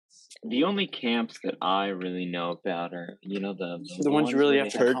The only camps that I really know about are, The ones you really where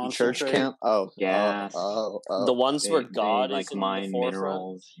have they to have concentrate. church camp. gas. The ones where They God like is in mine the forefront,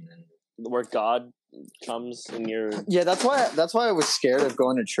 minerals. And where God comes in your. Yeah, that's why I was scared of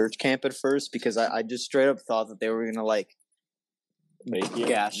going to church camp at first, because I just straight up thought that they were gonna like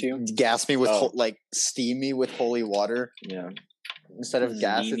Gas you. gas me with Oh. steam me with holy water yeah, instead of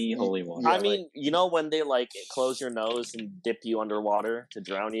gas. steamy holy water. Yeah, I mean, when they close your nose and dip you underwater to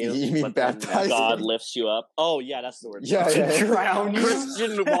drown you, You mean but then baptize God you? lifts you up. Oh yeah, that's the word. Yeah, yeah. Drown you.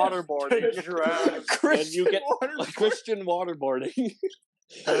 Christian waterboarding. Drown. When you get Christian waterboarding.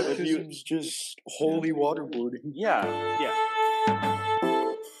 Baptism's just holy waterboarding. Yeah.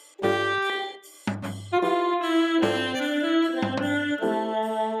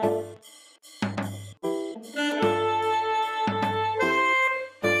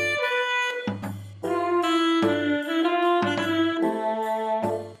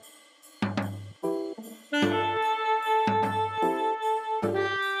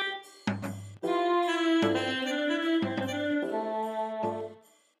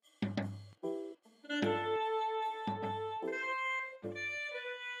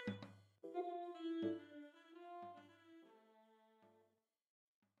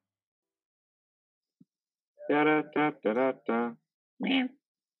 Da-da-da-da-da-da.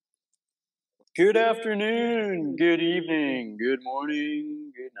 Good afternoon, good evening, good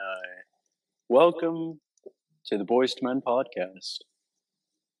morning, good night. Welcome to the Boys to Men podcast.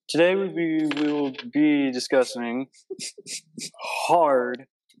 Today we will be discussing hard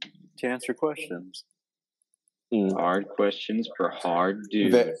to answer questions. Hard questions for hard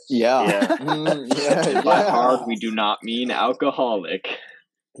dudes. Yeah. By hard, we do not mean alcoholic.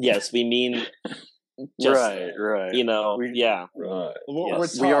 Yes, we mean just right. Right. We yeah. Right. We're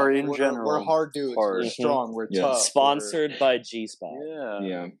Yes. tough. We are in We're general hard dudes. hard. We're strong. We're Yeah. tough. Sponsored by G Spot.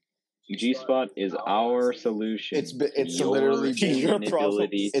 Yeah. G-Spot is our solution. It's to literally been your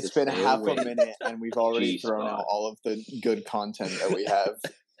inability to It's been stay half awake. a minute, and we've already G-Spot. thrown out all of the good content that we have.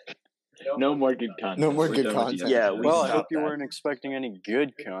 No more good content. No more We're good done with the content. Yeah, episode. Well, I stop hope you that. weren't expecting any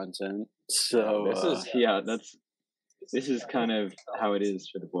good content. So This is kind of how it is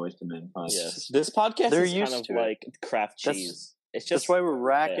for the Boys to Men podcast. Yes. This podcast They're is kind used of to it. like craft That's- cheese. It's just that's why we're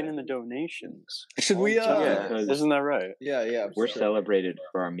racking in the donations. Should we? Yeah. Yeah, Isn't that right? yeah. We're celebrated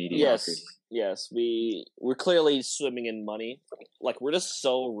for our mediocrity. Yes, we're clearly swimming in money. Like we're just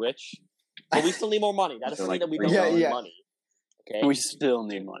so rich, but we still need more money. That doesn't mean that we don't Yeah, need yeah. money. Okay. We still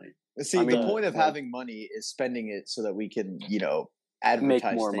need money. See, I the mean, point of having money is spending it so that we can, advertise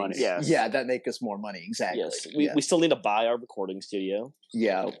Make more things. money. Yes. Yeah, that make us more money. Exactly. Yes, yeah. we still need to buy our recording studio.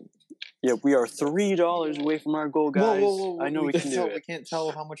 Yeah. Yeah, we are $3 away from our goal, guys. Whoa. I know we can do We it. can't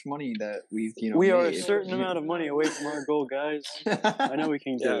tell how much money that we've, We are a made. certain amount of money away from our goal, guys. I know we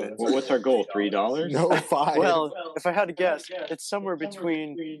can do it. Well, what's our goal? $3? No, 5. Well, if I had to guess, it's somewhere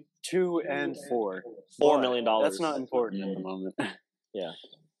between 2 and 4. $4 million. That's not important at the moment.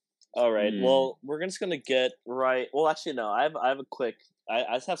 All right. Hmm. Well, we're just gonna get right. Well, actually, no. I have a quick.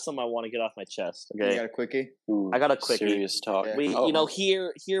 I just have something I want to get off my chest. You Okay. got a quickie? Ooh, I got a quickie. serious talk. Yeah. We, Oh.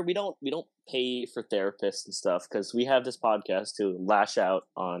 here we don't pay for therapists and stuff because we have this podcast to lash out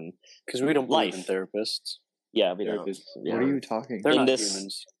on. Because we don't believe in Life. therapists. Yeah, we don't. Therapists. Yeah. What are you talking They're In not this-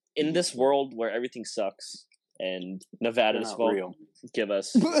 humans. In this world where everything sucks and They're Nevada's not won't real. give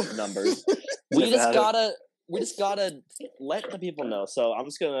us numbers, we just gotta let the people know. So I'm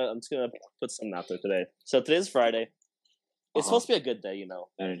just gonna put something out there today. So today's Friday. It's supposed to be a good day,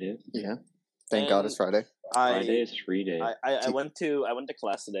 That it is. Yeah. Thank God it's Friday. Friday is free day. I went to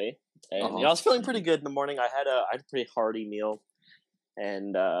class today, and Uh-huh. I was feeling pretty good in the morning. I had a pretty hearty meal,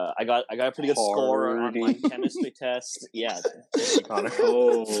 and I got a pretty good score on my Hearty. chemistry test. Yeah, Connor.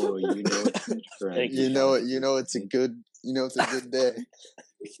 Oh, you know it's good Friday. Thank You know it. It's a good. It's a good day.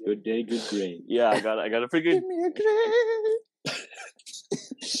 Good day, good grade. Yeah, I got a pretty good. Give me a grade.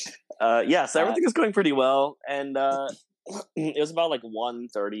 Yeah, so everything is going pretty well, and it was about like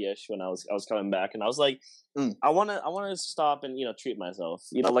 1:30ish when I was coming back, and I was like, I want to stop and treat myself.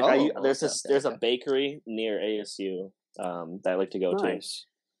 There's a bakery near ASU that I like to go Nice.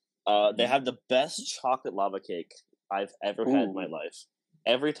 to. They have the best chocolate lava cake I've ever had in my life.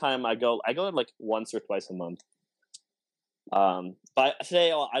 Every time I go like once or twice a month. But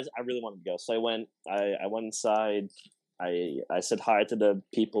today I really wanted to go, so I went inside. I said hi to the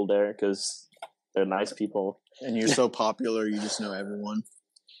people there because they're nice people. And you're so popular, you just know everyone.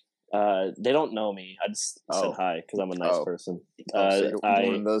 They don't know me. I just said hi because I'm a nice person. So you're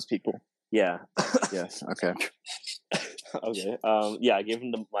one of those people. Yeah. Yes. Okay. Okay. Yeah. I gave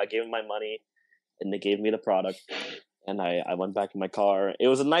them my money, and they gave me the product, and I went back in my car. It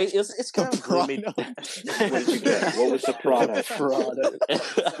was a nice. It's kind of gloomy. What did you get? What was the product?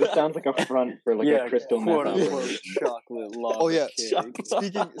 This sounds like a front for like a crystal meth operation. Chocolate lava Oh yeah. cake.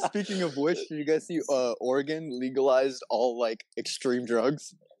 Speaking of which, did you guys see Oregon legalized all like extreme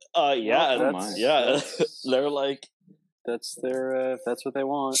drugs? Yeah. They're like that's what they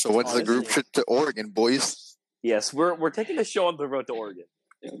want. So when's the group trip to Oregon, boys? yes, we're taking a show on the road to Oregon.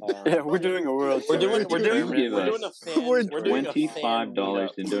 Yeah, we're doing a world. We're doing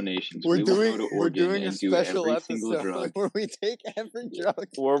 $25 in donations. We're We will doing go to we're Oregon doing a and do special every single episode drug. where we take every drug.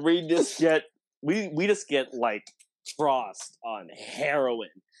 where we just get we just get like crossed on heroin,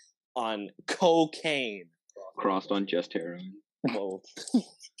 on cocaine, Crossed on just heroin. well,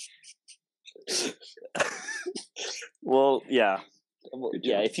 well, yeah. Well, Good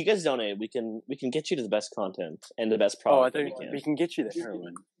yeah, job. if you guys donate, we can get you to the best content and the best Oh, I product. think we can get you the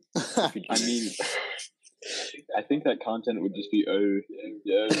heroin. I mean, I think that content would just be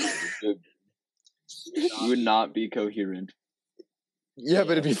it would not be coherent. Yeah,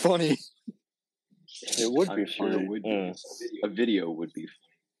 but it'd be funny. It would be I'm sure funny. it would be. A video would be.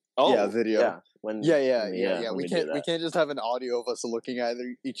 Oh, Yeah, video. Yeah, when, Yeah. when We do can't that. just have an audio of us looking at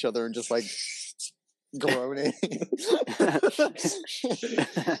each other and just like groaning.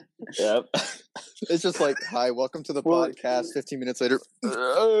 Yep. It's just like, hi, welcome to the Well, podcast. 15 minutes later.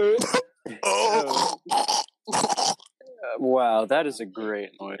 Wow, that is a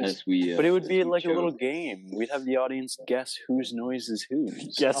great noise. As we, But it would as be we like a little choke. game. We'd have the audience guess whose noise is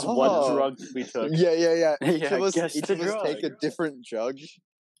whose. Guess Oh. what drug we took? Yeah. Each Yeah, of us, guess the drug. take a different drug.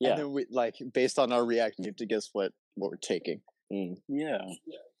 Yeah. And then we like based on our reaction, we have to guess what we're taking. Yeah.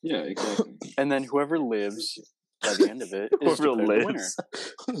 Yeah, exactly. And then whoever lives by the end of it is Whoever declared the lives.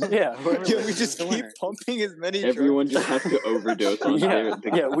 winner. Yeah, whoever Yeah, lives we is just the keep winner. pumping as many Everyone drugs. just has to overdose on Yeah,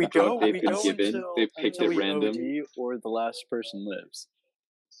 the yeah, we go. drug they've We been go given. until, They've picked until it we random. OD or the last person lives.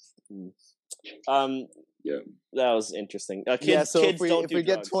 Yeah. That was interesting. Kids, Yeah, so kids don't if do we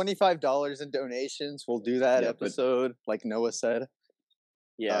get drugs. $25 in donations, we'll do that Yeah, but- episode, like Noah said.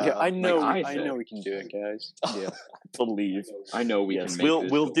 Yeah, Yeah, I know. I I said. know we can do it, guys. Yeah. believe. I know we Yes, can make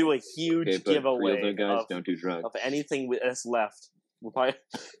this we'll go. do a huge Okay, but for giveaway real though, guys, of, don't do drugs. of anything that's left. We'll probably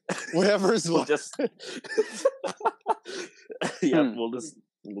Whatever's we'll left. just yeah, Hmm. we'll just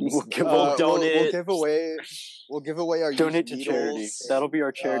We'll give we'll donate. We'll give away our Donate used to charity. needles. That'll be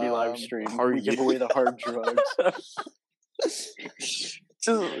our charity live stream. We give away the hard drugs.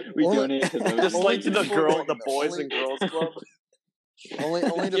 We Only- donate to those. just Only like to the people girl, doing the that. boys Only- and girls club. Only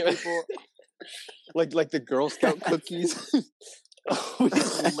to Yeah. people like the Girl Scout cookies.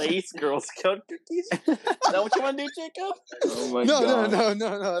 These lace Girl Scout cookies. Is that what you want to do, Jacob? Oh my no, god. That's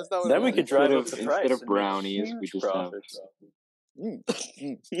not what Then I we want. could drive Instead up of- the instead price. of and make brownies, we huge just have- profits.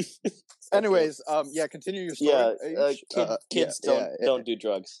 Anyways, yeah, continue your story. Yeah, Aish. kids yeah, don't do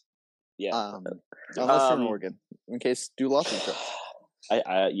drugs. Yeah. Unless you're in Um, Oregon. In case do lots of drugs.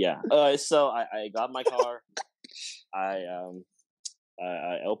 So I got my car. I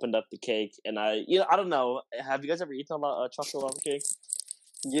opened up the cake and I don't know. Have you guys ever eaten a chocolate lava cake?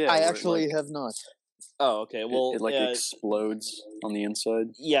 Yeah, I where it, actually like, have not. Oh, okay. Well, it like explodes on the inside.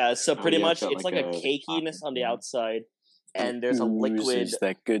 yeah. So pretty yeah, much, it's got it's like like a a cakiness on the chocolate. outside, and there's a liquid. Oozes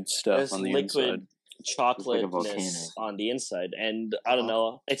that good stuff There's on the liquid inside. volcano. chocolateness on the inside, and I don't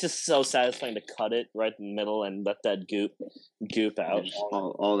know. It's just so satisfying to cut it right in the middle and let that goop out. Just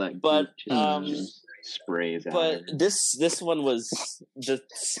all that But, goop just sprays out. But everywhere. this one was the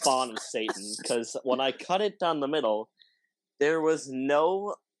spawn of Satan because when I cut it down the middle, there was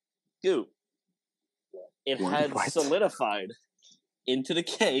no goop. It had What? solidified into the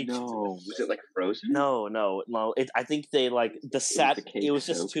cake. No, was it like frozen? No. I think they like the sat. the cake It was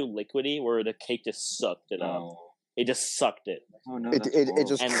just soaked? too liquidy, where the cake just sucked it up. No. It just sucked it, Oh no, It that's it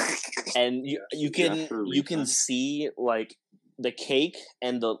just and you That's for a you can refund? see like the cake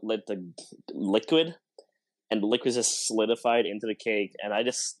and the liquid, and the liquid just solidified into the cake, and I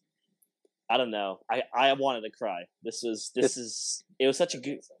don't know. I wanted to cry. This is it was such a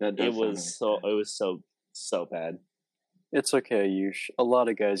good. that does It sound was so bad. It's okay, Yush. A lot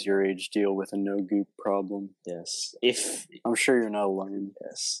of guys your age deal with a no goop problem. Yes, if I'm sure you're not alone.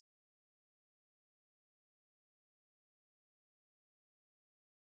 yes.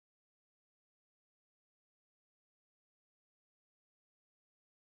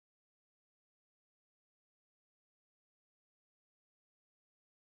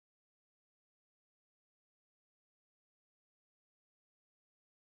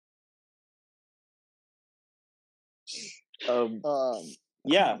 Um,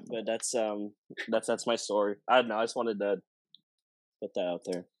 yeah, but that's my story. I don't know. I just wanted to put that out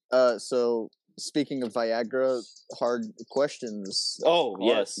there. so speaking of Viagra, hard questions. Oh Hard-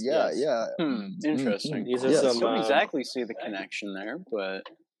 yes, Yeah, yes. yeah. Interesting. These are Yes. I some. don't exactly see the connection there, but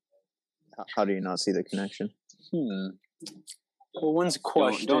How do you not see the connection? Well, one's Don't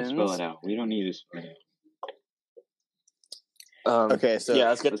questions. spell it out. We don't need to spell it out. Okay, so yeah,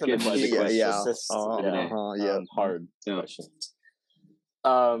 let's get let's to the get into the questions. yeah, This is, yeah. hard Yeah. questions.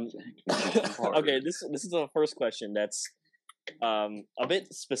 Hard. Okay, this is the first question that's a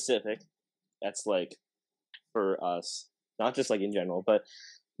bit specific. That's like for us, not just like in general, but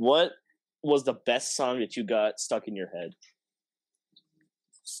what was the best song that you got stuck in your head?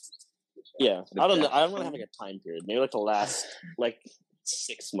 Yeah, The I don't know. best I don't want to have song? like a time period. Maybe like the last like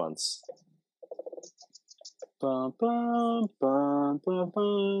 6 months. Bum, bum, bum, bum,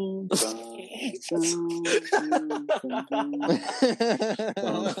 bum,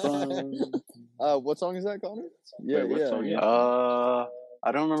 What song is that, Connor? Yeah, Wait, what yeah. song is yeah.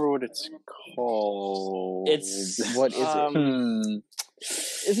 I don't remember what it's called. It's What is it?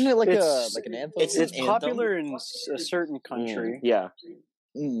 Isn't it like It's- an anthem? it's It's anthem? popular in a certain country. Yeah,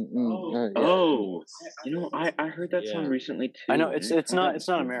 Yeah. Oh, you know, I heard that song Yeah. recently too. I know it's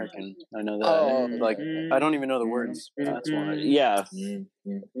not American. I know that. Oh, Like I don't even know the words. That's why. yeah.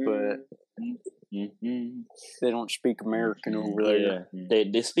 But they don't speak American over there. Yeah.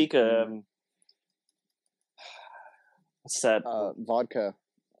 They speak what's that? Vodka.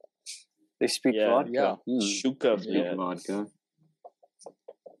 They speak Yeah. vodka. Yeah. Shuka. Speak Yeah. vodka.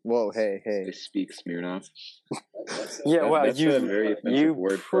 Whoa, hey. They speak Smirnoff. Yeah, wow, That's a very offensive you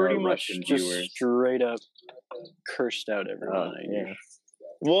word for pretty our much Russian just viewers. straight up cursed out everyone. Yeah.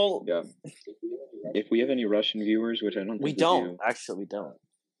 Well, Yeah. If we have any Russian viewers, which I don't think we don't. Actually, we don't.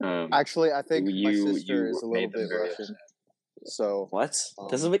 do, Actually, I think my You- sister you is a little made them bit very Russian. So What?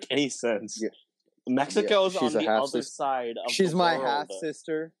 Doesn't make any sense. yeah. Mexico's she's on a the half other sis- side of she's the my world. half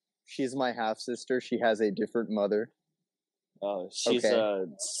sister. She's my half sister. She has a different mother. Oh, she's Okay. a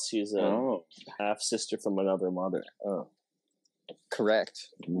Oh, half sister from another mother. Oh, Correct.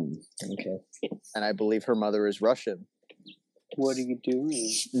 okay. And I believe her mother is Russian. What are you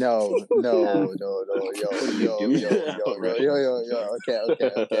doing? No. Yo, doing? Okay.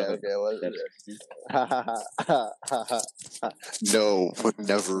 No, but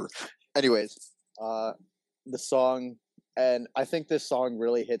never. Anyways, the song, and I think this song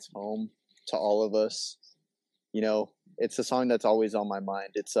really hits home to all of us. You know, it's a song that's always on my mind.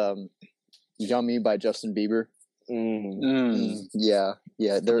 It's "Yummy" by Justin Bieber. Yeah.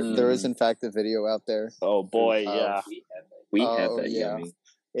 There is in fact a video out there. Oh boy, Of- yeah. we have Oh, that yeah. yummy.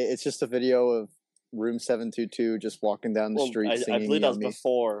 It's just a video of Room 722 just walking down the Well, street I singing believe that was "Yummy."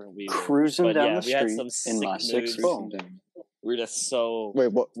 before we were Cruising but down yeah, the we had street some in sick my six moves. phone. We were just so. Wait,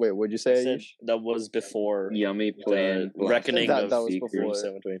 what'd you say? said Ayush? that was before Yummy playing the reckoning That- of that was speakers. before.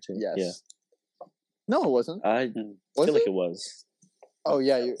 722. Yes. Yeah. No, it wasn't. I Was feel like it? it was. Oh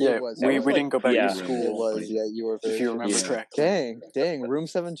yeah, Yeah, it was. we It was didn't go back Yeah. to It school. was. Yeah, you were. Very If you remember Yeah. correctly. Dang. Room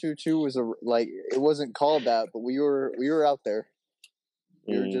 722 was it wasn't called that, but we were out there.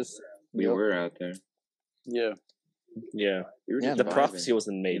 We were just. We yep. were out there. Yeah. Yeah. We were Yeah, just The vibing, prophecy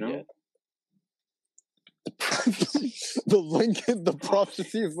wasn't made you know? yet. the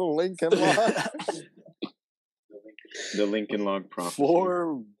prophecy of the Lincoln Log. The Lincoln Log prophecy.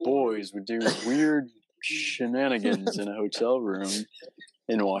 4 boys would do weird shenanigans in a hotel room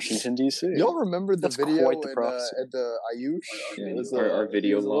in Washington D.C. Y'all remember the That's video quite the in, prophecy. at the Ayush? Yeah, It was, our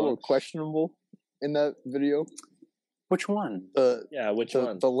video it was a little logs. questionable in that video. Which one? The Yeah, which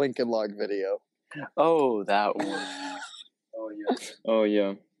one? the Lincoln Log video. Oh, that one. Oh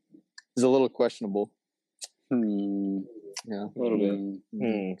yeah, It's a little questionable. a Yeah. little bit.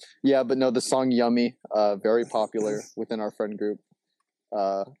 Hmm. Yeah, but no, the song "Yummy," very popular within our friend group.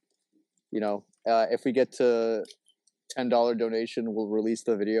 If we get to $10 donation, we'll release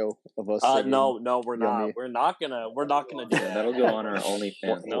the video of us. singing. No, we're not. Yummy. We're not gonna do Yeah, that. that'll go on our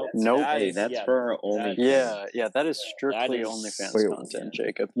OnlyFans. Nope. Nope. That Hey, is- that's yeah, for our OnlyFans. Yeah, that is strictly That is- OnlyFans Wait. content,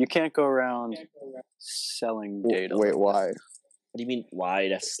 Jacob. You can't go around selling data. Wait, like why? that. What do you mean? Why?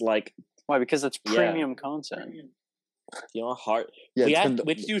 That's like Why? Because that's Yeah. premium content. hard. Yeah, we had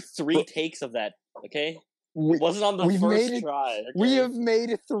 $10 to do 3 takes of that. Okay, we, it wasn't on the we've first made it- try. Okay? we have made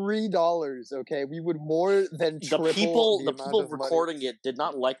 $3. Okay, we would more than the triple people the the amount people of money. recording it did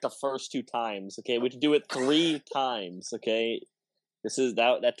not like the first 2 times. Okay, we had to do it 3 times. Okay, this is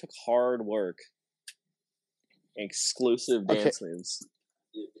that took hard work. Exclusive Okay. dance moves.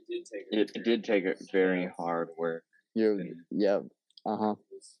 It did take a very hard work. Yeah. Uh huh.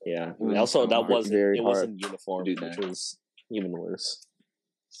 Yeah. Mm, Also, that hard. wasn't Very it hard wasn't uniform, to do which that. was even worse.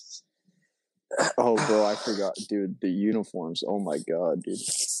 Oh, bro, I forgot, dude. The uniforms. Oh my god, dude.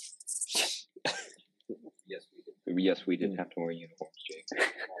 Yes, we did have to wear uniforms, Jake.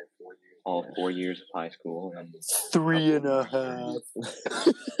 All 4 years of high school. And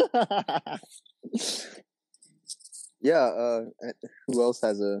 3.5. Yeah, who else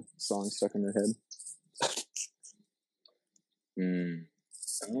has a song stuck in their head?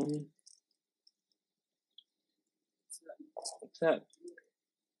 What's that?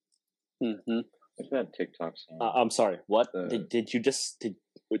 Mm-hmm. What's that TikTok song? I'm sorry. What did you just did?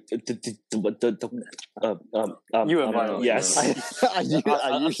 You have violated. Yes. I use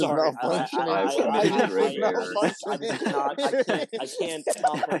I'm sorry. I can't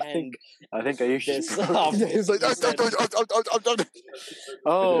comprehend. I think Ayush this. He's like,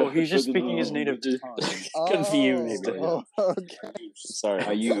 oh, he's just speaking his native tongue. Confused. Oh, okay. Sorry.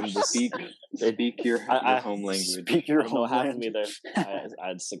 Ayush, speak your home language. Speak your No, home half of language. me there. I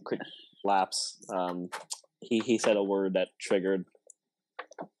had some quick lapse. He said a word that triggered.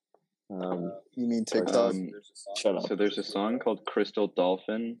 You mean TikTok? Shut up. So there's a song called Crystal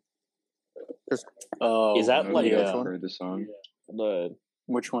Dolphin. Oh, Is that like you guys yeah. heard the song? the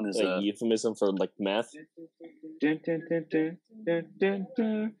Which one is like that? euphemism for like meth? You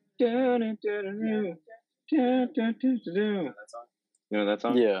know that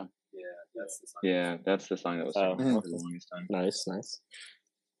song? Yeah. Yeah, that's the song that was Oh, sung for the longest time. Nice, nice.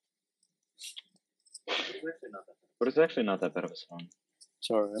 But it's actually not that bad of a song.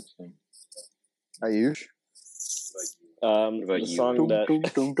 Sorry. So, Ayush? what about The you? song that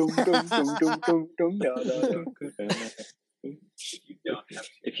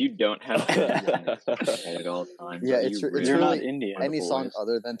If you don't have it at all times, Yeah, are it's you really- You're not really Indian. Any song voice?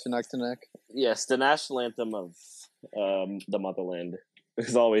 other than Tanak Tanak? yes, the national anthem of the motherland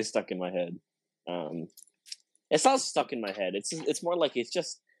is always stuck in my head. It's not stuck in my head. It's more like it's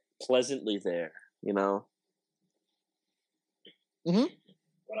just pleasantly there, you know.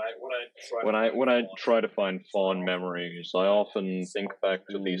 When I try to find fond memories, I often think back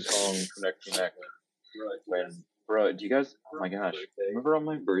to the song "Connect Connect." Bro, do you guys? Oh my gosh! Remember on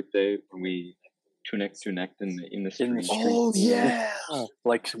my birthday when we connect in the street? Oh, yeah!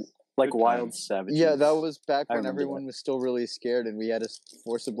 Like Good wild times. savages. Yeah, that was back I when remember everyone was still really scared and we had to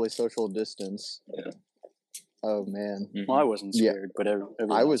forcibly social distance. Yeah. Oh, man. Mhm. Well, I wasn't Yeah. scared, but everyone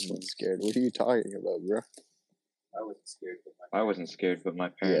I else wasn't scared. What are you talking about, bro? I wasn't scared, but my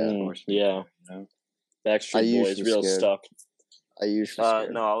parents Yeah. forced me. Yeah. You know? Backstreet Ayush Boys was real scared. stuck. Ayush was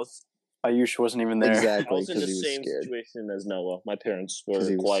scared. No, Ayush wasn't even there. I Exactly, was in the because he was same scared. situation as Noah. My parents were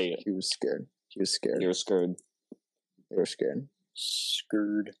Because quiet. he was scared. He was scared. They were scared. They were scared.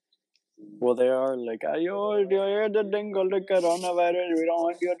 Screwed. Well, they are like, Ayush, you hear the dingle, the coronavirus. We don't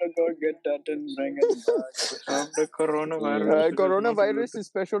want you to go get that and bring it back. The coronavirus. Coronavirus is a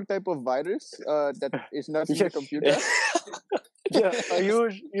special type of virus that is not in the computer. Yeah,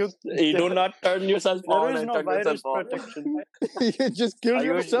 Ayush, You do not turn yourself there on is and no turn virus yourself off. protection. You just kill Ayush,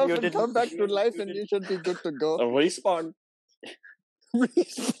 yourself you and didn't- come back to life and you should be good to go. Respawn.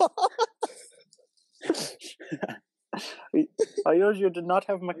 Ayush, you did not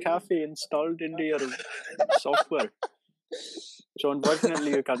have McAfee installed into your software. So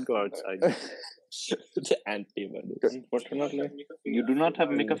unfortunately, you can't go outside. The antibiotics. Unfortunately, you do not have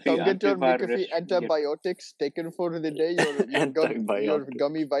McAfee Come get your antivirus. McAfee antibiotics taken for the day, your Antibiotics.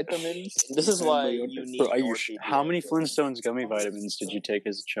 gummy vitamins. This is why you need Bro, Ayush, NordVPN. how many Flintstones gummy vitamins did you take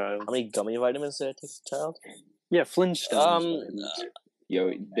as a child? How many gummy vitamins did I take as a child? Yeah, Flintstones. vitamins.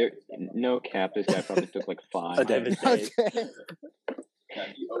 Yo, there, no cap. This guy probably took like 5. A day.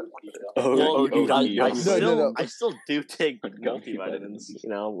 Okay. Well, OD. I still do take Gummy multivitamins. You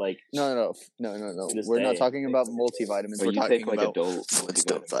know, like No. To this We're day. not talking about multivitamins. But We're you talking take like about adult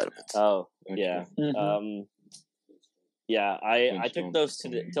Flintstone vitamins. oh Okay. yeah, Mhm. yeah. I took Flintstones. those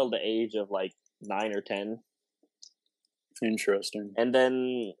till the age of like 9 or 10, Interesting. and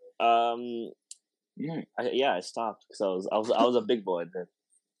then Yeah. I stopped because I was a big boy then.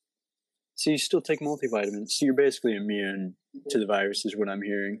 So you still take multivitamins. So you're basically immune to the virus, is what I'm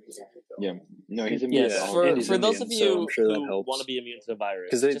hearing. Yeah. No, he's immune. Yes, to all for of Andy's it. those of Indian, so you I'm sure that who helps. want to be immune to the virus,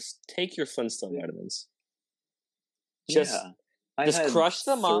 'Cause they- just take your Flintstone vitamins. Just Yeah. I just had crush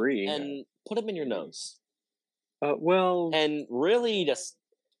them 3. up and put them in your nose, Well, and really just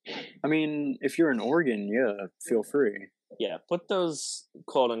I mean, if you're an organ, yeah, feel free. put those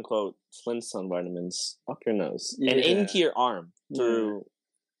quote unquote Flintstone vitamins up your nose and Yeah. into your arm through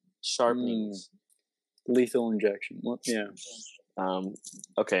sharpenings. Lethal injection. Well, yeah.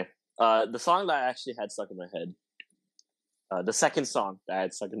 Okay. The song that I actually had stuck in my head, the second song that I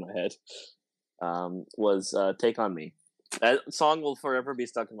had stuck in my head, was "Take on Me." That song will forever be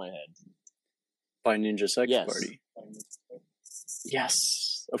stuck in my head. By Ninja Sex Yes. Party.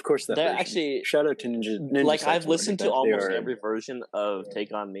 Yes. Of course, that They're version. actually Shout out to Ninja like I've Sex listened to Warning. They almost are- every version of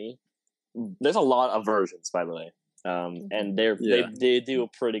Take on Me. There's a lot of versions, by the way, and they do a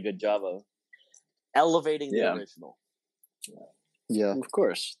pretty good job of elevating the original. Yeah. Of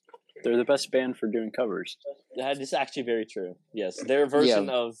course. They're the best band for doing covers. That is actually very true. Yes, their version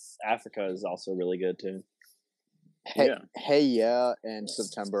of Africa is also really good too. Hey Yeah and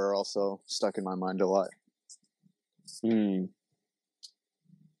September are also stuck in my mind a lot.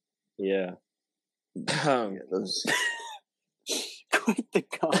 Yeah. Those... Quite the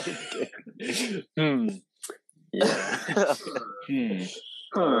comment. Yeah.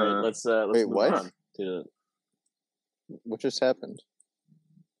 All right, let's Wait, move what? on to What just happened?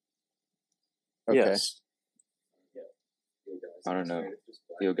 Okay. Yes. I don't know.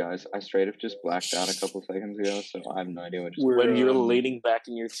 Yo, guys, I straight up just blacked out a couple seconds ago, so I have no idea what just when you were leaning back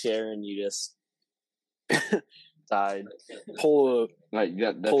in your chair and you just died. Pull Like,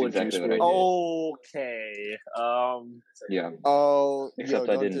 that's Pull a exactly juice what I did. WRLD. Okay. Yeah. Oh, Except yo,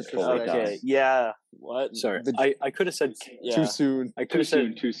 I don't didn't disrespect fully us. die. Okay. Yeah. What? Sorry, The- I could have said Yeah. Too soon. I could Too have said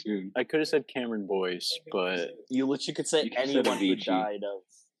soon, too soon. I could have said Cameron Boyce, but You literally could say You could've said anyone who Avicii. died of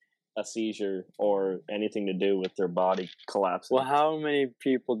a seizure or anything to do with their body collapsing. well, how many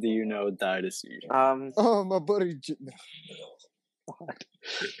people do you know died of seizure? Oh, my buddy.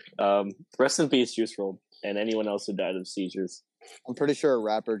 Rest in peace, Juice WRLD, and anyone else who died of seizures. I'm pretty sure a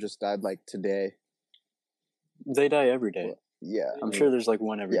rapper just died like today. They die every day. Yeah. I'm sure there's like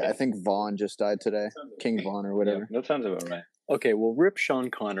one every day. Yeah, I think Vaughn just died today. King Vaughn or Yeah, whatever. that sounds about right. Okay, well, rip Sean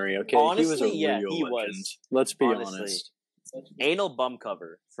Connery. Okay, he was a Honestly, yeah, real he legend. was. Let's be Honestly. honest. Anal bum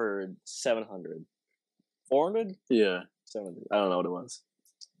cover for 700. 400? Yeah. 700. I don't know what it was.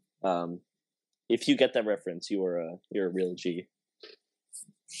 If you get that reference, you're a real G.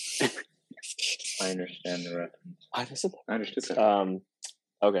 I understand the reference. I understood I understood that. that.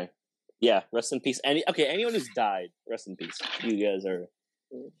 Okay. Yeah, rest in peace. Anyone who's died, rest in peace. You guys are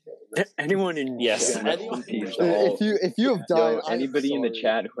Anyone in Yes. general. Anyone- If you have died, Yo, anybody in the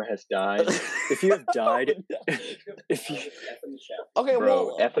chat who has died, If you have died, if you Okay, Bro,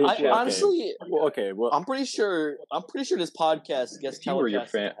 well, F in the chat. honestly, well, okay, well, I'm pretty sure this podcast gets if you or your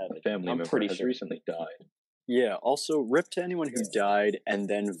telecast to heaven. family I'm member pretty has sure. recently died, yeah. Also, rip to anyone who died and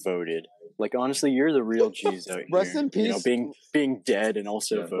then voted. Like honestly, you're the real G's out here. Rest in You know, peace. being dead and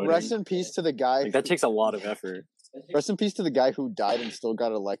also Yeah. voting. Rest in peace to the guy. Like, that takes a lot of effort. Rest in peace to the guy who died and still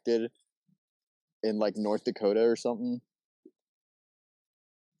got elected in like North Dakota or something.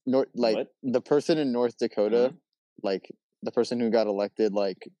 What? The person in North Dakota, like the person who got elected,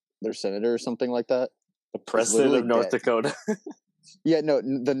 like their senator or something like that. The president literally of North dead. Dakota. Yeah, no,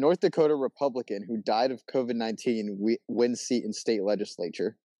 the North Dakota Republican who died of COVID-19 wins seat in state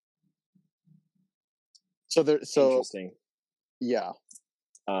legislature. So Interesting. yeah,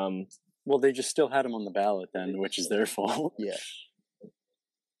 Well, they just still had him on the ballot then, which is their fault. yeah.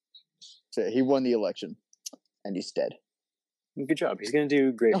 So he won the election, and he's dead. Good job. He's gonna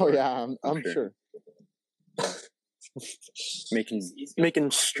do great. Oh work. yeah, I'm sure. Making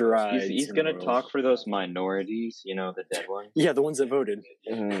strides. he's in gonna the world. talk for those minorities, you know, the dead ones. Yeah, the ones that voted.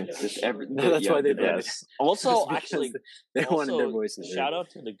 Just every, That's why they the did dead- it. Yes. Also, Just actually, because they wanted their also, voices. shout out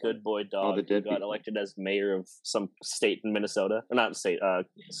to the good boy dog the who dead got people. elected as mayor of some state in Minnesota. Or not state,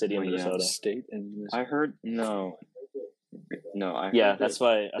 city in Oh, yeah. Minnesota. State and I heard no. I heard Yeah, that that's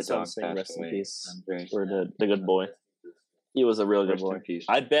why the I'm dog saying passed rest in away. peace I'm very for sorry. the good boy. He was a real good Rest boy. in peace.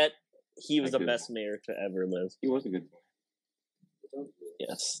 I bet he was Thank the you. best mayor to ever live. He was a good boy.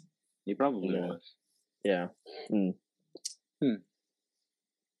 Yes. He probably Yeah. was. Yeah. Hmm.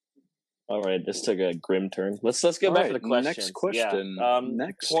 All right, this took a grim turn. Let's go All back right, to the questions. next question. Yeah.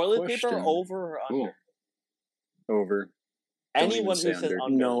 Next toilet paper question. over or under? Cool. Over. Don't even Anyone say who says under.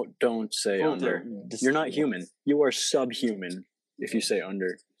 under. No, don't say Oh, under. they're You're not human. You are subhuman if you say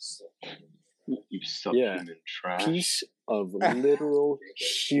under. You subhuman trash. Piece of literal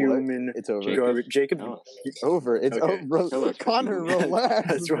human It's over. garbage. Jacob, No. Over. It's Okay. over. Tell us. Connor, relax.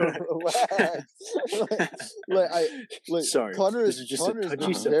 That's right. Relax. Sorry, Connor this is is just a Connor's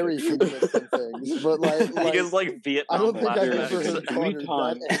touchy been very subject. human at some things, but He is like I Vietnam. don't think I've laughter. ever heard Connor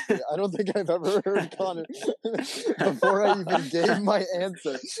times. that angry. I don't think I've ever heard Connor before I even gave my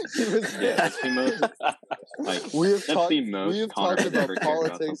answer. He was, Yeah, that's the most. Like, we have that's talked. the most We have Connor talked has about ever cared about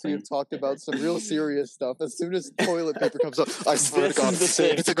politics. We have something. talked about some real serious stuff. As soon as toilet paper comes up, I swear This to God, is the say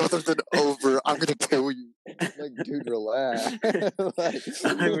thing. anything other than over, I'm gonna kill you. Like, dude, relax. Like,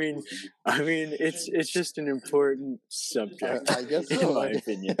 I mean, it's just an important subject. I guess in so. my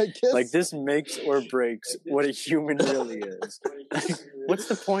opinion. I guess Like this makes or breaks what a human really is. What's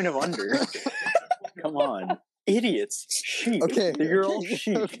the point of under? Come on. idiots. Sheep. Okay. You're all okay,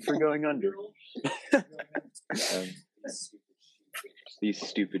 sheep okay. for going under. Um, these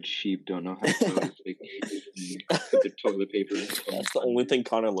stupid sheep don't know how to pose. They put the toilet paper. That's the only thing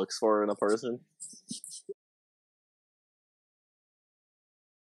Connor looks for in a person.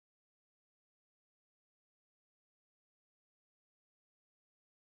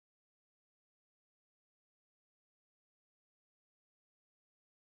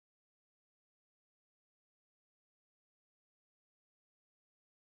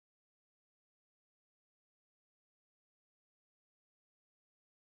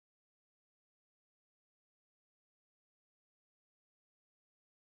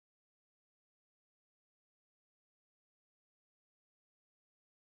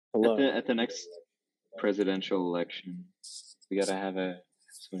 Hello. At the next presidential election, we gotta have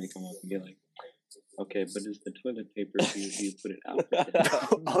somebody come up and be like, okay, but is the toilet paper, do you put it out or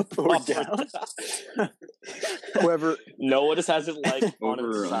down? Up or down? Whoever No one just has it like on Over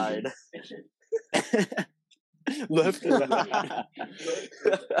its or side. Left or right?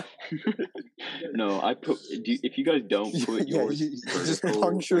 No, if you guys don't put yeah, yours you just vertical,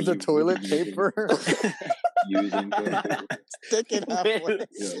 puncture or the you toilet using- paper, using toilet paper. stick it halfway.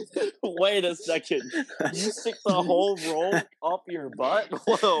 Wait a second. You stick the whole roll up your butt?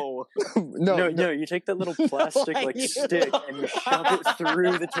 Whoa. No, you take that little plastic are like you- stick and you shove it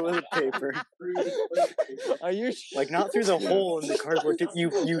through the toilet paper. Are you Like not through the hole in the cardboard. You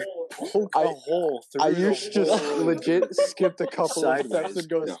poke a hole through I the used to just hole. legit skipped a couple of steps Sideways. and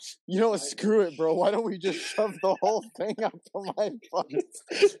goes, Yeah. you know what, screw it, bro. Why don't we just shove the whole thing up to my butt?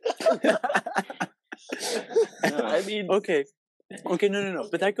 I mean, Okay, no.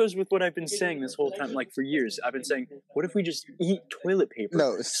 But that goes with what I've been saying this whole time, like for years. I've been saying, what if we just eat toilet paper?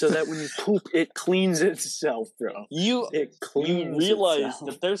 No, So that when you poop, it cleans itself, bro. It you cleans realize itself.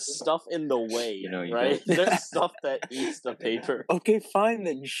 that there's stuff in the way, You know, you right? don't. There's stuff that eats the paper. Okay, fine,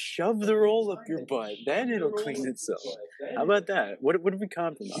 then shove the roll up your butt. Then it'll clean itself. How about that? What if we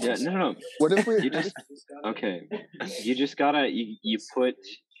compromise? Yeah, no. what if we? You just okay. You just gotta you put.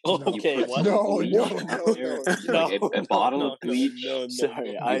 Okay, put what? No, bleach no, out no, there, no, like a no, bottle no, of bleach. no, no,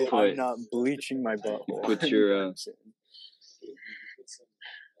 Sorry, no. I'm not bleaching my butthole. Put your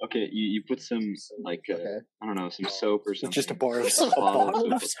okay. You put some like Okay. I don't know, some soap or something. Just a bar of a soap.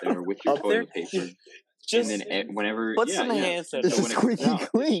 bottle of soap up there with your Up there? toilet paper. Just And then whenever put yeah, some yeah. hand It's So just when it comes squeaky out,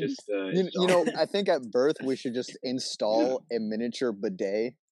 clean. It's just, You know, I think at birth we should just install a miniature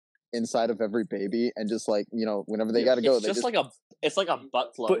bidet inside of every baby, and just like whenever they gotta go, it's they just just it's like a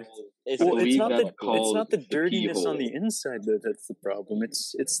butt plug. But- It's Well, it's believe not that's the called it's not the the dirtiness pee on the hole. inside that's the problem.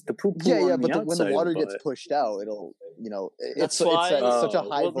 It's the poo poo yeah, on but the when the outside water of the gets butt. pushed out, it'll That's it's why- at such a Oh,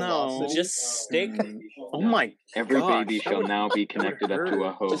 high well, no. velocity. just stick Oh my! Every gosh, baby that shall would- now be that would connected up to a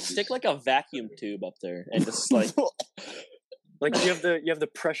hurt. hose. just stick like a vacuum tube up there and just like Like you have the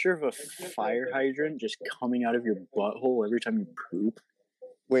pressure of a fire hydrant just coming out of your butthole every time you poop.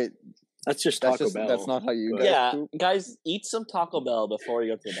 Wait, That's just that's Taco just Bell. that's not how you But- guys yeah, poop. guys, eat some Taco Bell before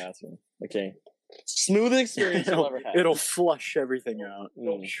you go to the bathroom. Okay, smoothest experience you'll ever have. It'll flush everything out.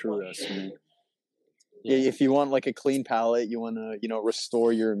 Mm. Trust me. Yeah, if you want like a clean palate, you want to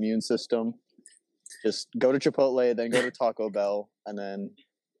restore your immune system. Just go to Chipotle, then go to Taco Bell, and then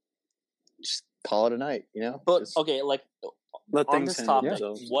just call it a night. But Just- okay, like Let on things this handle topic,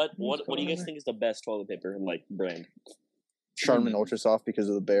 themselves. what do you guys think is the best toilet paper like brand? Charmin Ultra Soft because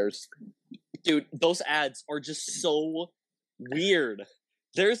of the bears. Dude, those ads are just so weird.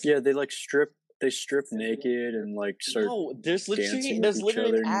 There's Yeah, they strip naked and like start. no, there's dancing literally with each an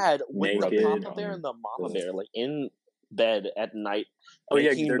other ad with the naked. Papa Bear and the Mama Bear like in bed at night. Oh yeah,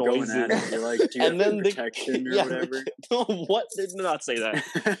 making they're noises. going at it. You're like, do you And have then the- protection or Yeah, whatever? what? They do not say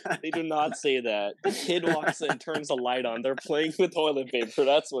that. They do not say that. The kid walks in, turns the light on. They're playing with toilet paper.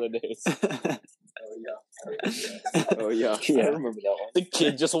 That's what it is. Oh yeah, Yeah. I remember that one. The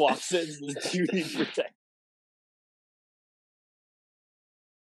kid just walks in. Do you need protection?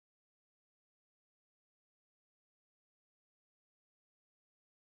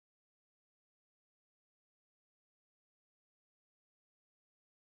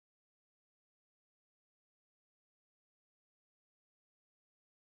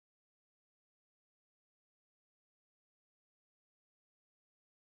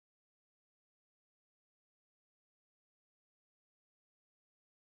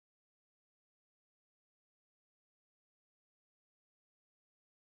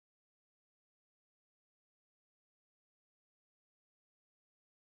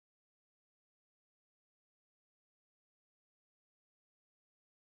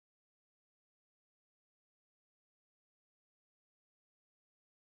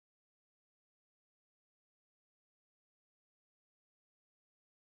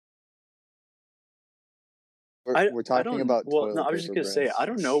 we're talking about Well, no, toilet I was just paper gonna say brands. I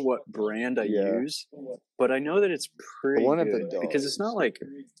don't know what brand I Yeah. use, but I know that it's pretty One of the good because it's not like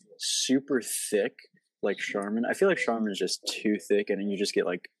super thick like Charmin. I feel like Charmin is just too thick, and then you just get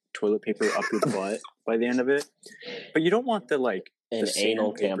like toilet paper up your butt by the end of it. But you don't want the like An the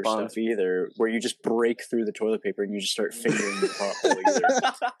anal sandpaper tampon. stuff either, where you just break through the toilet paper and you just start fingering the pothole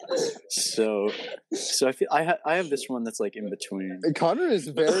either. So I feel I have this one that's like in between. Connor is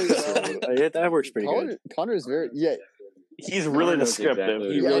very. That works pretty good. Connor is very. Yeah, He's really knows descriptive.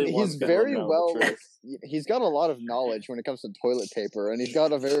 exactly He what really and wants he's people to very know the well. truth. He's got a lot of knowledge when it comes to toilet paper, and he's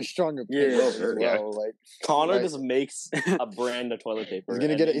got a very strong opinion Yeah, as yeah. well. Like Connor Like- just makes a brand of toilet paper. he's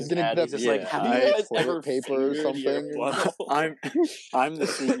gonna and get it. He's gonna add- get he's just like, yeah, have you guys toilet ever paper or fingered your something? butthole? I'm the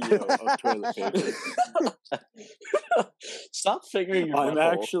CEO of toilet paper. Stop fingering your I'm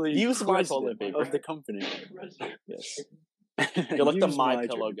butthole. actually Use my toilet president paper. of the company. Yes. You're like the Use My my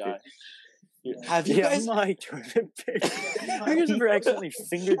Pillow toilet guy. paper. Have you Yeah, guys? my toilet paper. Have you guys ever accidentally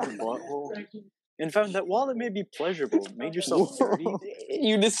fingered your butthole and found that while it may be pleasurable, made yourself dirty?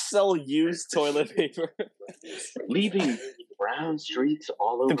 You just sell used toilet paper. Leaving brown streaks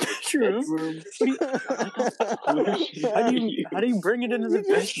all over the True. bedroom. How do you bring it into the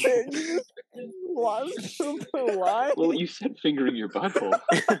bedroom? Why? Well, you said fingering your butthole.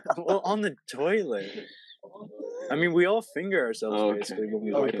 Well, on the toilet. I mean, we all finger ourselves Okay. basically when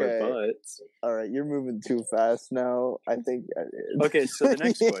we wipe Okay. our butts. All right, you're moving too fast now. I think. Okay, so the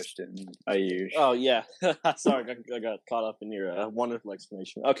next question, Ayush. Oh yeah, sorry, I got caught up in your wonderful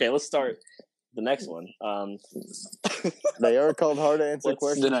explanation. Okay, let's start the next one. They are called hard to answer What's the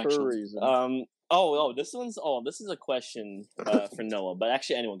questions next for a one? reason. This is a question for Noah, but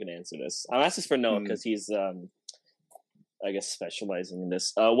actually anyone can answer this. I'm asking this for Noah because he's I guess specializing in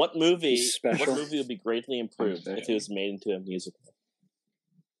this. What movie would be greatly improved if it was made into a musical?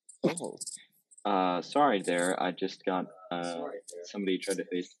 Sorry there. I just got somebody tried to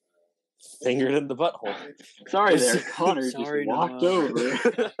face. Fingered in the butthole. Sorry there, Connor Sorry, just walked Noah. over.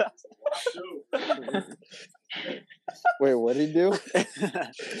 Wait, what did he do?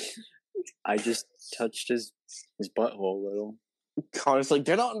 I just touched his butthole a little. Connor's like,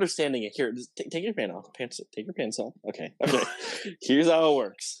 they're not understanding it. Here, just take your pants off. Take your pants off. Okay. Here's how it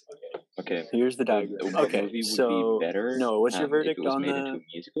works. Okay. Here's the diagram. What Okay, movie would so be better? no, what's your verdict if it was on made the? into a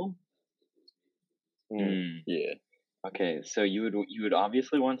musical? Yeah. Okay, so you would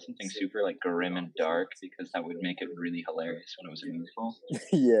obviously want something super like grim and dark because that would make it really hilarious when it was a musical.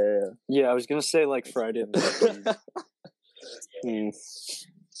 Yeah. Yeah, I was gonna say like Friday the 13th.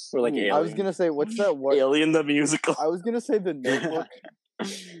 Or like Alien. I was gonna say, what's that? What? Alien the musical. I was gonna say the Notebook.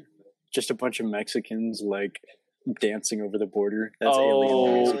 Just a bunch of Mexicans like dancing over the border. That's Alien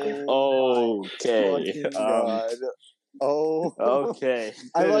the musical. Okay. Fucking God. Oh. Okay.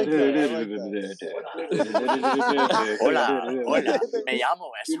 I like that. Hola, hola. Me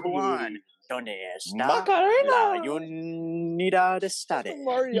llamo es Juan. ¿Dónde está la unidad estatal?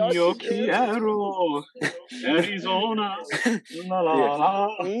 Yo quiero Arizona. La la la.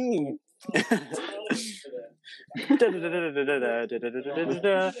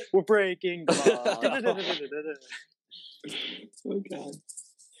 We're breaking the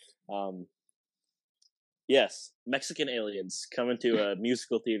law. Yes, Mexican aliens coming to a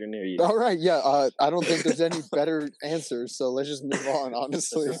musical theater near you. All right, yeah. I don't think there's any better answers, so let's just move on.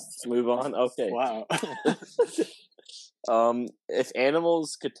 Honestly, Let's move on. Okay. Wow. If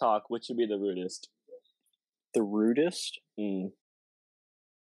animals could talk, which would be the rudest? The rudest?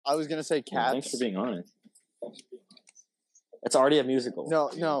 I was gonna say cats. Thanks for being honest. It's already a musical. No.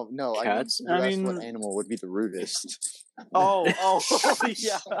 Cats? I mean, what animal would be the rudest? Oh,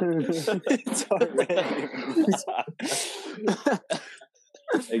 yeah. It's already.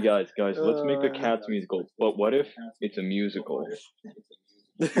 Hey guys, let's make the Cats musical. But what if it's a musical?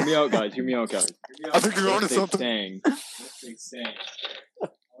 Hear me out, guys. I think you're onto They something. sang.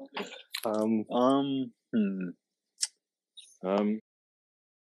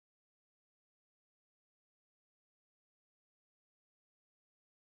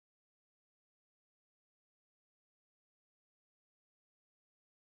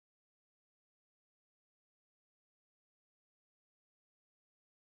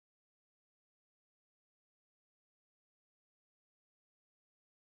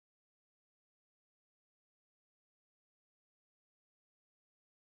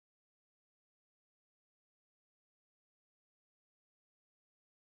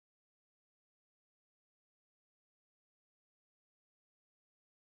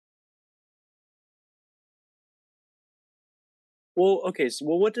 Well, okay. So,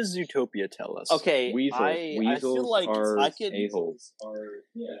 what does Zootopia tell us? Okay, Weasels. I Weasels feel like are I could. a-holes.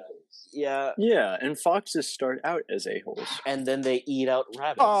 Yeah, Yeah, and foxes start out as a-holes. and then they eat out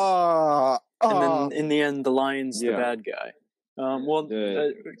rabbits. And then in the end, the lion's the Yeah. bad guy.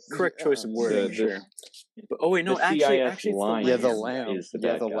 Correct The- choice of wording, the- sure. But, oh wait, no, the actually, CIS it's lion Yeah, the lamb. is the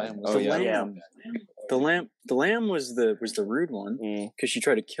Yeah, bad the guy. lamb was Oh, the yeah. lamb. The lamb was the rude one because she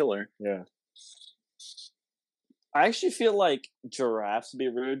tried to kill her. Yeah. I actually feel like giraffes would be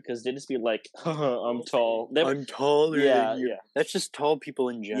rude because they just be like, I'm tall. I'm taller Yeah, than you. yeah. That's just tall people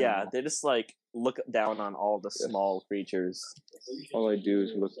in general. Yeah, they just like look down on all the small creatures. All I do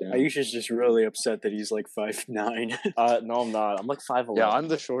is look down. Ayusha's just really upset that he's like 5'9". No, I'm not. I'm like 5'11". Yeah, I'm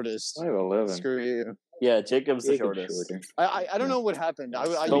the shortest. 5'11". Screw you. Yeah, Jacob's the Jacob's shortest. shorter. I don't know what happened. I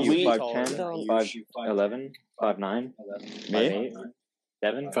But used to we- be taller. 5'10", 5'11", 5'9", 5'8",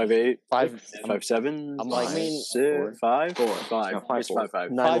 7". 5'8", Five- 5'7". I'm like- I mean, 5'5". No, 5'5". It's 5'4".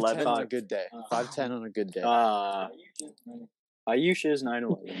 5'5". 5'10" on a 5'5". good day. 5'10" on a good day. Ayusha is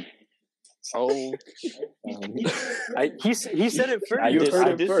 9'11". Oh, He said it first. I You did, heard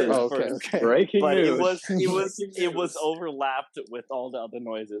I it did say first. it oh, okay, first. okay. Breaking But news. it was overlapped with all the other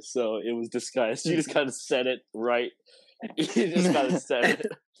noises, so it was disguised. You just kind of said it right. You just kind of said it.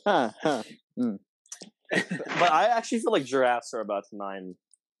 Huh, huh. But I actually feel like giraffes are about 9.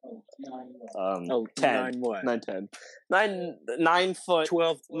 10. 9 what? 9, 10. 9 foot.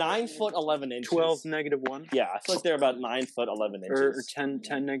 12. 9 foot 11 inches. 12 -1. Yeah, I feel like they're about 9 foot 11 inches. Or 10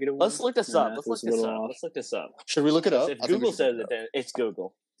 -1. Let's look this My up. math Let's was look a this little up. off. Let's look this up. Should we look it up? If I think we Google should says look it, then it's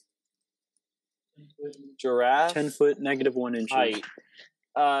Google. Giraffe 10 foot -1 inches. height.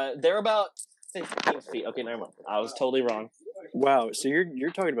 They're about 15 feet. Okay, never mind. I was totally wrong. Wow, so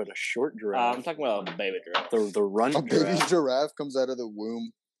you're talking about a short giraffe. I'm talking about a baby giraffe. the runt A baby giraffe. giraffe comes out of the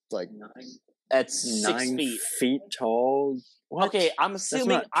womb. Like, That's 6 9 feet. feet tall. What? Okay, I'm assuming.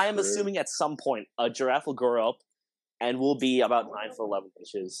 not I am true. assuming at some point a giraffe will grow up, and will be about 9 foot 11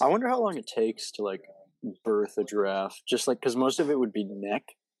 inches. I wonder how long it takes to like birth a giraffe. Just like because most of it would be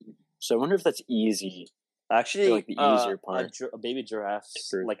neck. So I wonder if that's easy. Actually, like the easier part. A baby giraffe's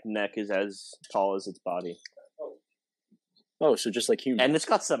True. like neck is as tall as its body, Oh, so just like humans. and it's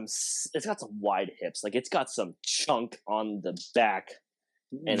got some wide hips. Like it's got some chunk on the back,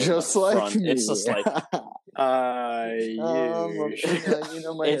 and just the like front. me. It's just like you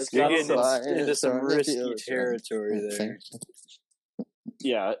know my It's hips You're got are getting some- fine, into some so risky if you- territory there.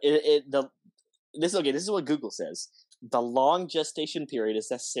 yeah. This is what Google says. The long gestation period is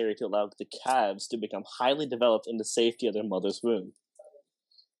necessary to allow the calves to become highly developed in the safety of their mother's womb,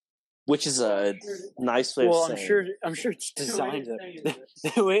 which is a nice way Well, of I'm saying. sure it's designed that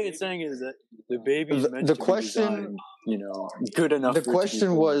the way it's saying is that the baby's meant The to question- be designed, good enough. The for it to be question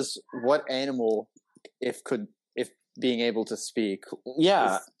born. was, what animal, if being able to speak?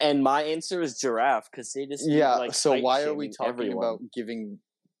 Yeah, and my answer is giraffe because they just Yeah. like, So height why are we shaming talking everyone. about giving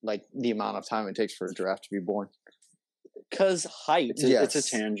like the amount of time it takes for a giraffe to be born? Because height. It's a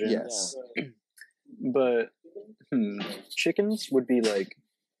tangent. Yes. But chickens would be like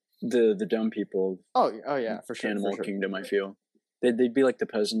the dumb people Oh yeah, for of sure. animal for sure. kingdom. I feel they'd be like the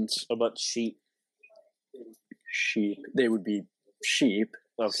peasants. What about sheep? Sheep. They would be sheep.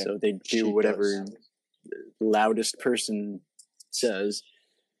 Okay. So they'd do Sheep whatever does. the loudest person says.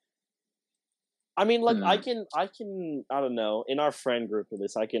 I mean, like Hmm. I can. I don't know. In our friend group, at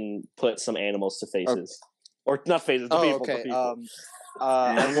least, I can put some animals to faces, or not faces to Oh, people. okay. To people.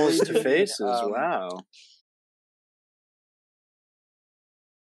 Animals to Everything, faces. Wow.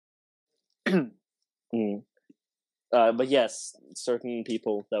 But yes, certain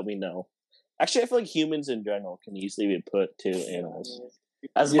people that we know. Actually, I feel like humans in general can easily be put to animals.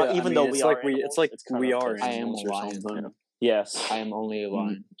 As much, even though we are, animals, it's like kind we of are okay. I am animals a or lion. something. Yes. I am only a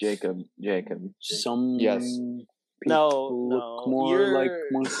lion. Jacob. Some Yes. No, people no, look more you're- like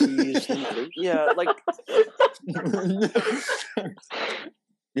monkeys than others. Yeah, like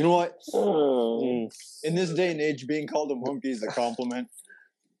You know what? mm, In this day and age, being called a monkey is a compliment.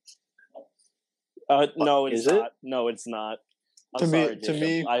 no, it's Is it? not. No, it's not. I'm To me- sorry, to Jacob.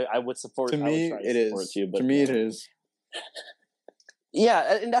 me- I would support. To I would me, try it support is. You, but To me, it is.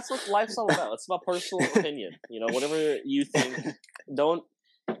 Yeah, and that's what life's all about. It's about personal opinion. You know, whatever you think, don't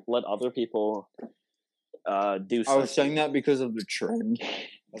let other people do. I was something. saying that because of the trend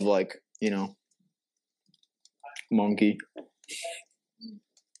of like, monkey.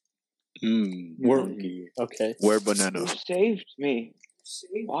 We're- Monkey. Okay. Where banana? saved me.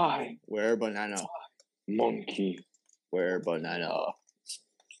 Why? Where banana? Monkey. Where banana?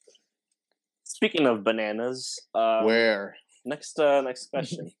 Speaking of bananas, Where? next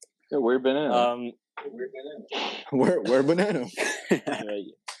question. Yeah, we're banana. We're banana.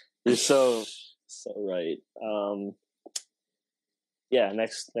 You're so right. Yeah.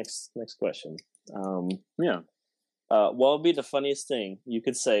 Next question. Yeah. What would be the funniest thing you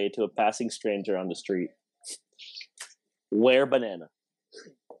could say to a passing stranger on the street? Wear banana.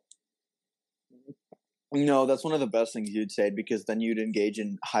 No, that's one of the best things you'd say because then you'd engage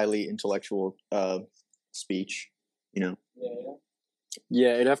in highly intellectual speech. You know.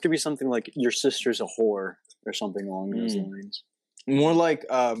 Yeah, it'd have to be something like "your sister's a whore" or something along those lines. More like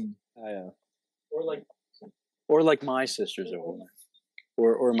or like "my sister's a whore,"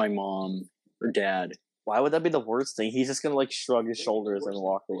 or "my mom" or "dad." Why would that be the worst thing? He's just gonna like shrug his shoulders and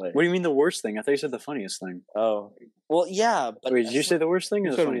walk away. What do you mean the worst thing? I thought you said the funniest thing. Oh, well, yeah, but wait, did you say the worst thing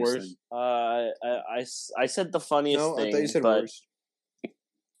or You the said funniest worst. thing? I said the funniest no, thing. I thought you said but, worst.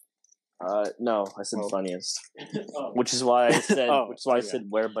 No, I said Oh. funniest, which is why I said Oh, I yeah. said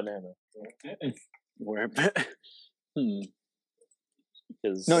wear banana. Where?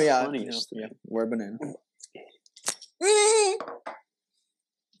 Because No, yeah, funniest yeah, we're banana.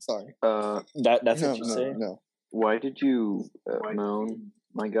 Sorry. that's no, what you no, say. no. Why did you moan,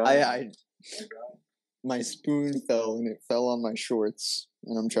 my guy? I my spoon fell and it fell on my shorts,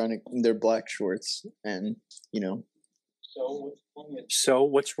 and I'm trying to. They're black shorts, and you know. So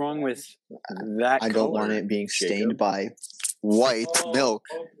what's wrong with that? I don't color, want it being stained Jacob? by white milk.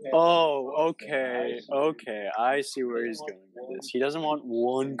 Oh, okay. I see where he's going with this. He doesn't want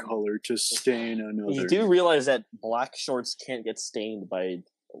one color to stain another. You do realize that black shorts can't get stained by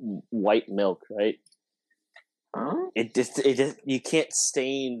white milk, right? Huh? It just you can't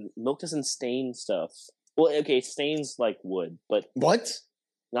stain milk. Doesn't stain stuff. Well, okay, it stains like wood, but What?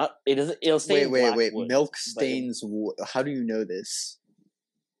 not it doesn't. It'll stain. black Wait. wood, Milk but it- stains. How do you know this?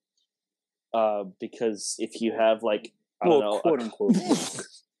 because if you have like I don't know, quote unquote.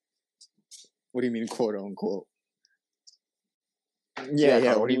 What do you mean, quote unquote? Connor,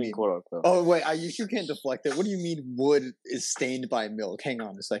 Yeah. What do you mean? quote unquote? Oh wait, you can't deflect it. What do you mean wood is stained by milk? Hang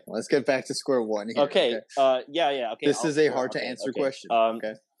on a second. Let's get back to square one here. Okay. Yeah. Okay. This is a hard to okay, answer okay. question.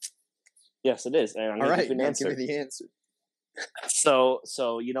 Okay. Yes, it is, and I'm All gonna right. give you an Now answer. give me the answer. So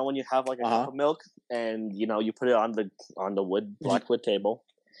you know when you have like a cup of milk, and you know you put it on the black wood table,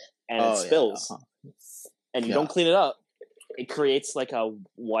 and it spills, and you don't clean it up, it creates like a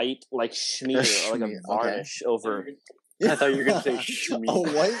white like schmear or like a Schmear, varnish over. I thought you were gonna say schmear. A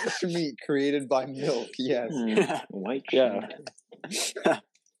white schmeat created by milk. Yes. White. Yeah.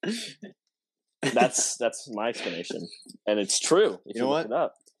 That's my explanation, and it's true. If You know look what? it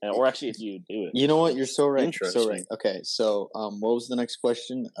up, or actually, if you do it. You know what? You're so right. So Interesting. right. Okay. So what was the next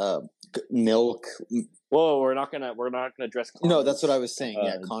question? Milk. Whoa, we're not gonna address. No, that's what I was saying.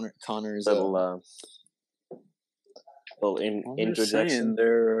 Yeah, Uh, Connor's. little I'm just interjection. saying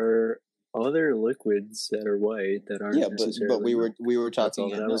there are other liquids that are white that aren't yeah, necessarily. but we were That's all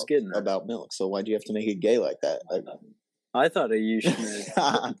talking that I was getting at. about milk. So why do you have to make it gay like that? I thought that you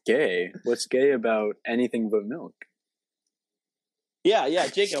meant gay. What's gay about anything but milk? Yeah,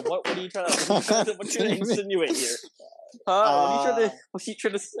 Jacob. What are you trying to what you trying to insinuate here? Huh? What are you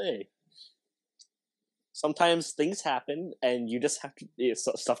trying to say? Sometimes things happen, and you just have to.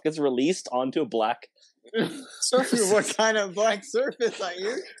 Stuff gets released onto a black surface. What kind of black surface I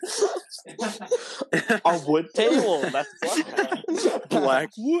hear? A wood table. That's black. Black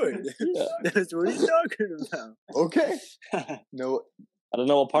wood. Yeah. That's what he's talking about. Okay. No. I don't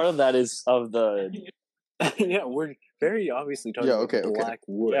know what part of that is of the. Yeah, we're very obviously talking about black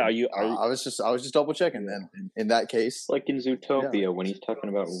wood. Yeah, are you? I was just double checking then. In that case, Like in Zootopia when he's talking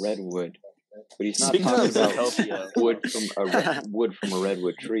about redwood, but he's not Speaking talking of about Zootopia. wood from a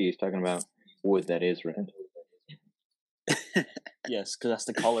redwood tree. He's talking about wood that is red. Yes, because that's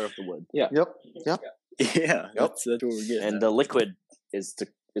the color of the wood, Yep. Yeah, that's what we're getting. and at. the liquid is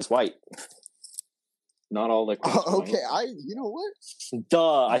white. Not all liquids. Okay. You know what?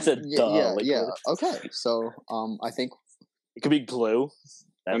 Duh! I said duh. Yeah. liquid. Yeah. Okay. So I think It could be glue.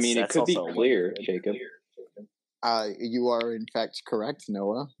 I mean, it That's could be also clear, liquid. Jacob. you are in fact correct,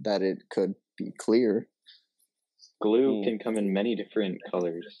 Noah, that it could be clear. Glue can come in many different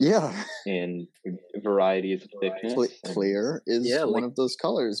colors Yeah. and varieties of thickness. and Clear is one like- of those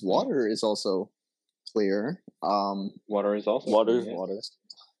colors. Water is also clear. Water is also Water. clear. Water.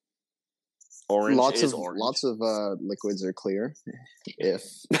 Orange lots is of orange. lots of liquids are clear. If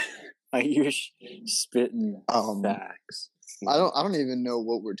You're spitting um, facts. I don't even know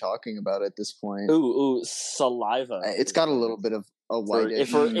what we're talking about at this point. Ooh, saliva. It's got a little bit of a white.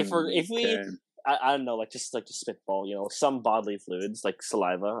 If we Okay. I don't know, like just spitball, some bodily fluids like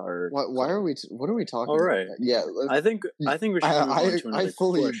saliva or. What are we talking? All right. About? Yeah, I think we should move on to another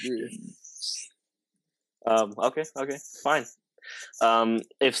fully question. agree. Okay, fine.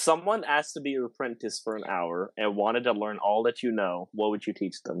 If someone asked to be your apprentice for an hour and wanted to learn all that you know, what would you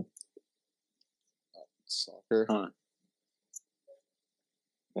teach them? Soccer.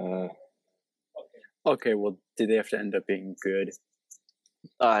 Huh. Okay, well, do they have to end up being good?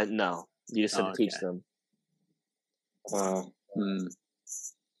 No. You just have to teach them. I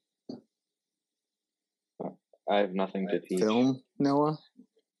have nothing to teach. Film, Noah?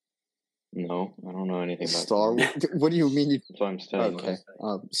 No, I don't know anything about Star Wars. What do you mean? That's what I'm saying. Okay.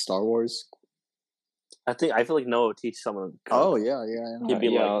 Star Wars. I feel like Noah would teach someone. Oh yeah. He'd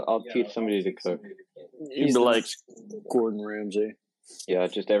be I'll teach somebody to cook. He'd be like Gordon Ramsay. Yeah,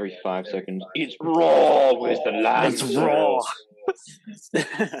 just every 5 seconds. It's raw with the lamb. It's raw.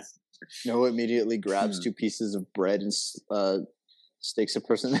 Noah immediately grabs 2 pieces of bread and stakes a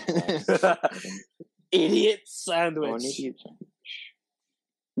person. Idiot sandwich.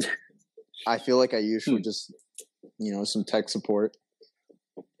 I feel like I usually just, some tech support.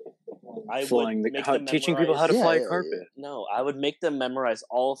 Teaching people how to fly a carpet. No, I would make them memorize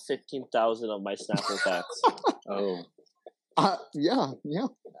all 15,000 of my Snapple facts. Oh. Yeah.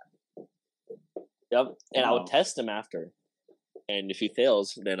 Yep, and I would test him after. And if he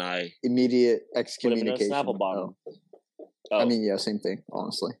fails, then I immediate put him excommunication. in a Snapple bottle. Oh. I mean, yeah, same thing,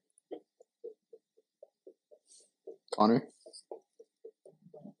 honestly. Connor?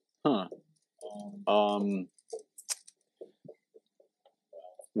 Huh.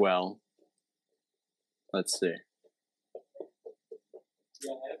 Well, let's see.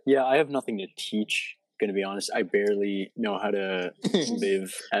 Yeah, I have nothing to teach. Gonna be honest, I barely know how to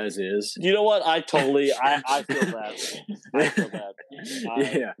live as is. You know what? I feel that. I feel that.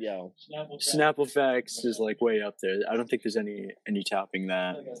 Yeah. Snapple facts is like way up there. I don't think there's any topping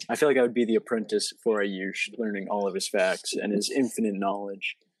that. I feel like I would be the apprentice for Ayush, learning all of his facts and his infinite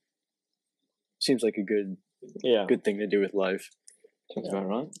knowledge. Seems like a good thing to do with life. Sounds about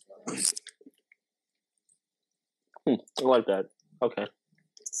right. I like that. Okay.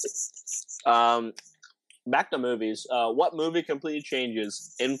 Back to movies. What movie completely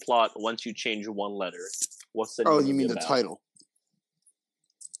changes in plot once you change one letter? What's the you mean the title?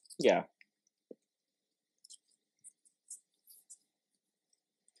 Yeah.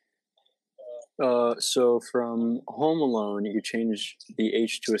 So from Home Alone, you change the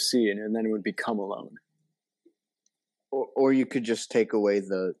H to a C, and then it would become Alone. Or you could just take away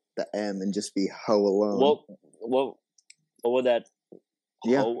the M and just be Ho Alone. What would that?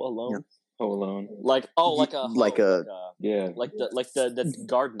 Yeah. Ho Alone. Yeah. Ho Alone. Like the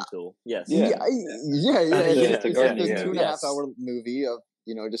garden tool. Yes. Yeah. It's a garden. It's a 2.5-hour movie of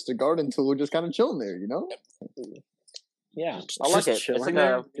just a garden tool, just kind of chilling there. Yeah, I like it.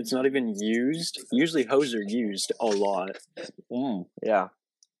 It's not even used. Usually, hoes are used a lot. Yeah.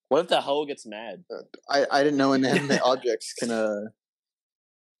 What if the hoe gets mad? I didn't know inanimate objects can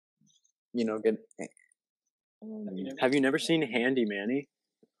get. Have you never seen Handy Manny?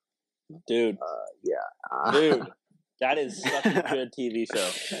 Dude. Yeah. Dude, that is such a good TV show.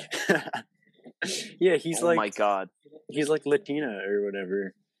 Yeah, he's oh my god. He's like Latina or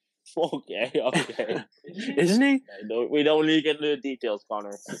whatever. Okay. Isn't he? We don't need to get into the details,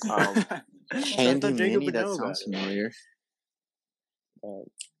 Connor. Handy Manny, that sounds familiar.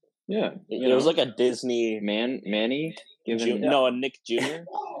 Yeah. It was like a Disney... Manny? a Nick Jr.?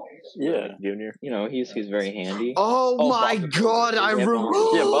 Yeah. Junior. He's very handy. Oh my god, I remember.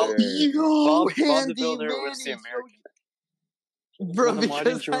 Yeah, Bob Handy the Builder Manny. was the American. Bro, why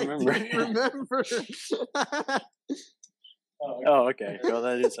didn't you remember? I didn't remember. Oh, okay. Well,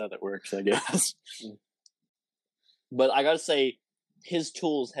 that is how that works, I guess. But I gotta say, his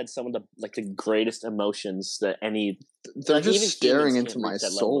tools had some of the greatest emotions that any. They're just staring into my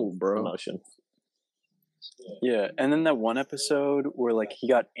soul, bro. Emotion. Yeah, and then that one episode where he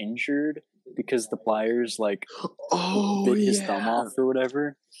got injured because the pliers bit his thumb off or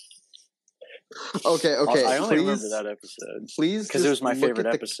whatever. Okay. I only remember that episode. Please, because it was my favorite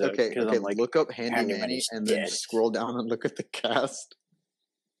episode. Okay, look up Handy Manny and then dead. scroll down and look at the cast.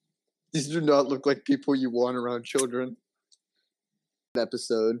 These do not look like people you want around children.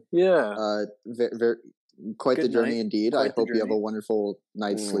 Episode. Yeah. Very quite Good the journey night. indeed. Quite I hope the you have a journey. wonderful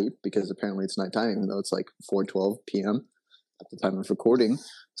night's sleep because apparently it's nighttime, even though it's 4:12 p.m. at the time of recording.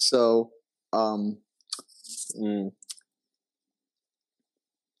 So,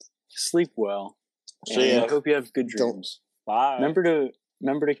 Sleep well. So I hope you have good dreams. Bye. Remember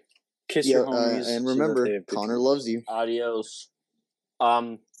to kiss your homies. and so remember, that they have good Connor dreams. loves you. Adios.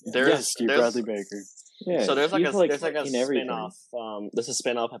 Steve Bradley Baker. Yeah, so there's like a in everything. spin-off. There's a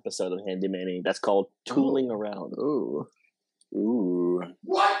spin-off episode of Handy Manny that's called Tooling Around. Ooh. Ooh.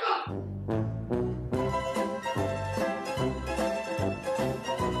 What the?